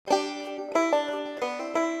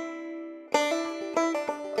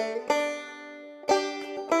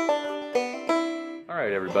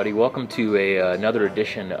everybody, welcome to another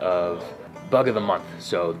edition of Bug of the Month.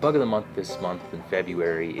 So the Bug of the Month this month in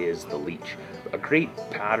February is the leech. A great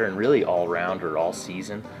pattern really all around or all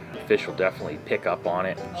season. Fish will definitely pick up on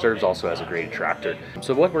it. Serves also as a great attractor.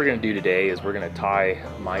 So what we're going to do today is we're going to tie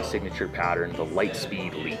my signature pattern, the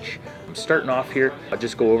Lightspeed Leech. I'm starting off here, I'll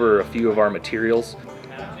just go over a few of our materials.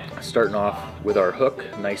 Starting off with our hook,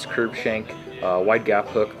 nice curved shank, wide gap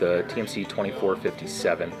hook, the TMC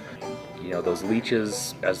 2457. You know, those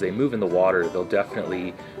leeches, as they move in the water,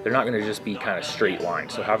 they're not going to just be kind of straight line.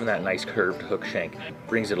 So having that nice curved hook shank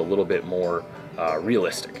brings it a little bit more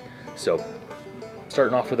realistic. So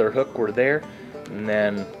starting off with our hook, we're there. And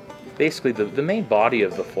then basically the main body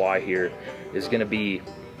of the fly here is going to be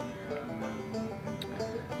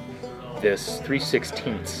this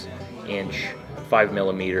 3/16 inch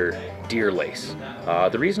 5mm deer lace.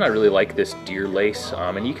 The reason I really like this deer lace,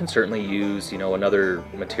 and you can certainly use, you know, another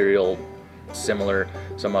material similar,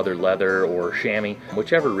 some other leather or chamois,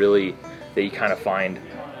 whichever really that you kind of find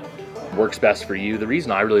works best for you. The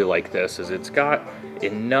reason I really like this is it's got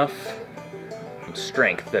enough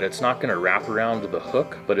strength that it's not going to wrap around the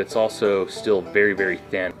hook, but it's also still very, very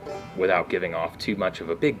thin without giving off too much of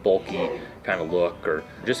a big bulky kind of look, or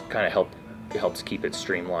just kind of helps keep it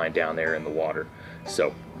streamlined down there in the water.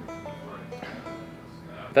 So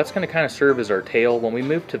that's going to kind of serve as our tail. When we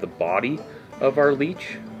move to the body of our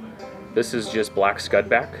leech, this is just black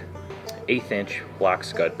scudback, 1/8 inch black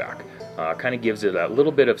scudback. Kind of gives it a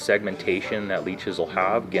little bit of segmentation that leeches will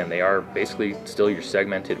have. Again, they are basically still your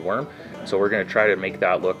segmented worm, so we're going to try to make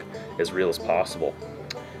that look as real as possible.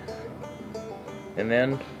 And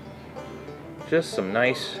then just some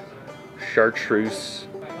nice chartreuse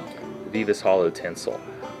Vivus hollow tinsel.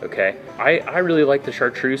 Okay, I really like the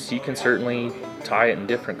chartreuse. You can certainly tie it in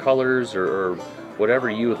different colors or whatever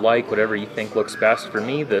you would like, whatever you think looks best. For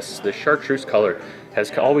me, the chartreuse color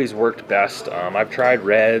has always worked best. I've tried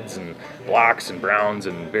reds and blacks and browns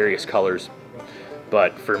and various colors,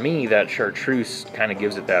 but for me that chartreuse kind of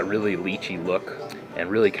gives it that really leechy look and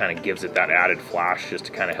really kind of gives it that added flash just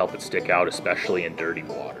to kind of help it stick out, especially in dirty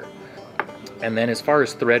water. And then as far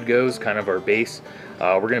as thread goes, kind of our base,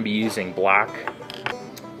 we're going to be using black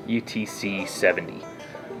UTC 70.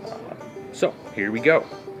 So here we go.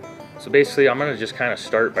 So basically I'm going to just kind of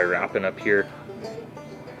start by wrapping up here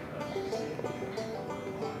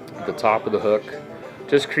at the top of the hook.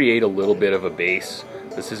 Just create a little bit of a base.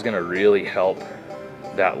 This is going to really help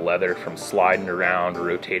that leather from sliding around,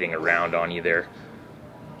 rotating around on you there.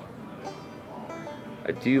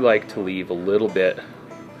 I do like to leave a little bit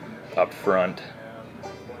up front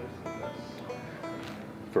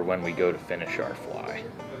for when we go to finish our fly.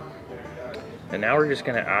 And now we're just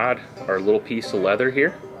going to add our little piece of leather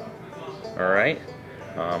here. Alright,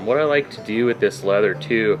 what I like to do with this leather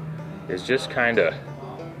too is just kind of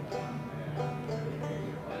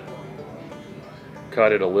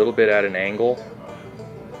cut it a little bit at an angle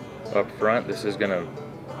up front. This is going to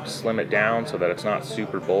slim it down so that it's not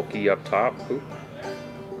super bulky up top. Oop.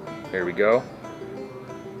 There we go.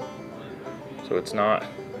 So it's not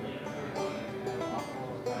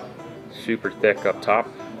super thick up top.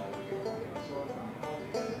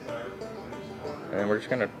 And then we're just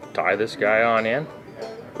going to tie this guy on in,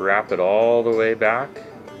 wrap it all the way back,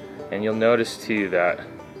 and you'll notice too that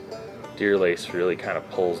deer lace really kind of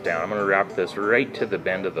pulls down. I'm going to wrap this right to the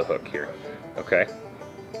bend of the hook here. Okay.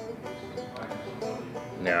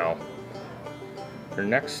 Now, our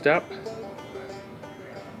next step,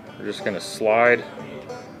 we're just going to slide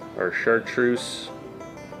our chartreuse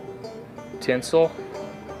tinsel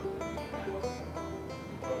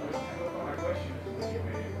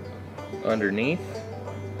underneath,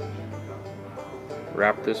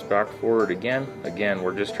 wrap this back forward again. Again,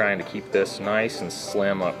 we're just trying to keep this nice and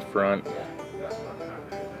slim up front.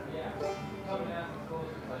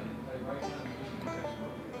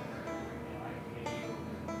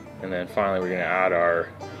 And then finally we're going to add our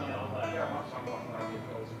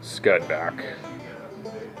scud back.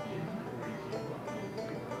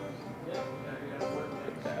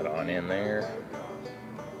 Put that on in there.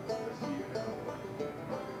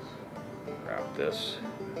 Wrap this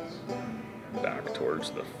back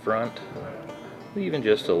towards the front, leaving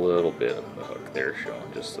just a little bit of the hook there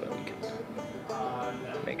showing, just so that we can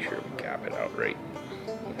make sure we gap it out right.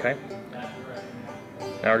 Okay.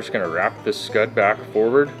 Now we're just going to wrap this scud back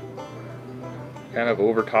forward, kind of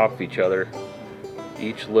over top of each other.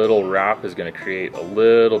 Each little wrap is going to create a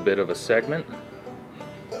little bit of a segment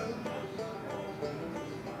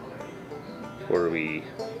before we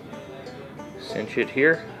cinch it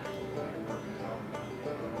here.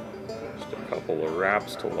 Just a couple of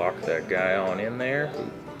wraps to lock that guy on in there.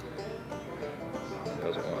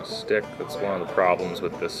 Doesn't want to stick. That's one of the problems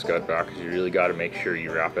with this scud back, is you really got to make sure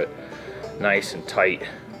you wrap it nice and tight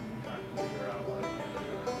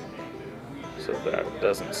so that it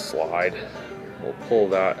doesn't slide. We'll pull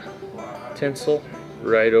that tinsel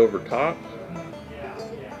right over top.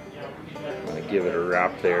 I'm going to give it a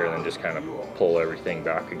wrap there and then just kind of pull everything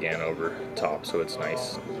back again over top so it's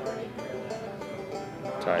nice.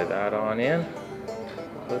 Tie that on in,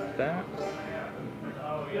 clip that.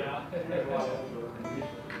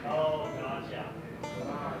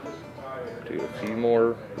 Do a few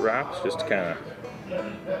more wraps just to kind of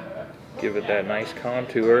give it that nice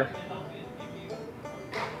contour.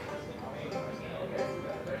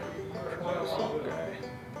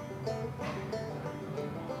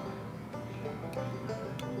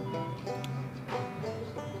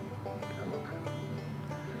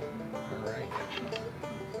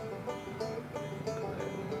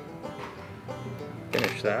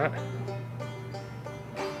 Finish that.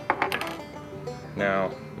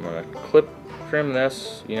 Now I'm going to trim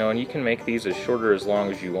this, you know, and you can make these as short or as long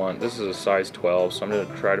as you want. This is a size 12, so I'm going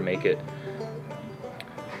to try to make it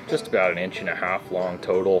just about 1.5 inches long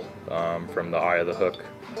total, from the eye of the hook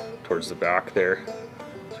towards the back there.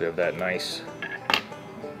 So we have that nice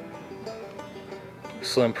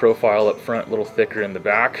slim profile up front, a little thicker in the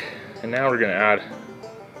back. And now we're going to add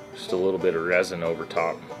just a little bit of resin over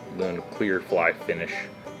top, then a clear fly finish.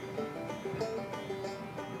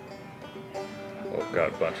 Oh, got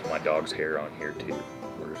a bunch of my dog's hair on here too.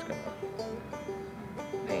 We're just going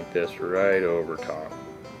to paint this right over top.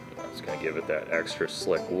 It's going to give it that extra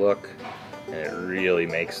slick look, and it really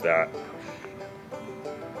makes that,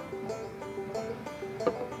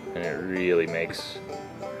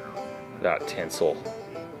 tinsel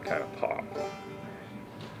kind of pop.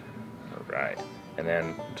 Alright, and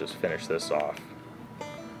then just finish this off.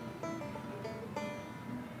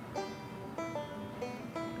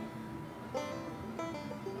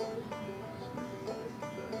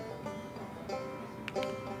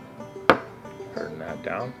 Turn that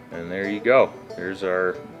down, and there you go. There's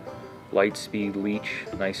our Lightspeed Leech.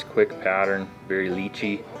 Nice quick pattern, very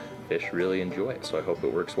leechy. Fish really enjoy it, so I hope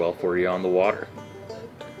it works well for you on the water.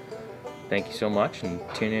 Thank you so much, and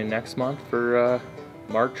tune in next month for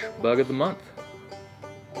March Bug of the Month.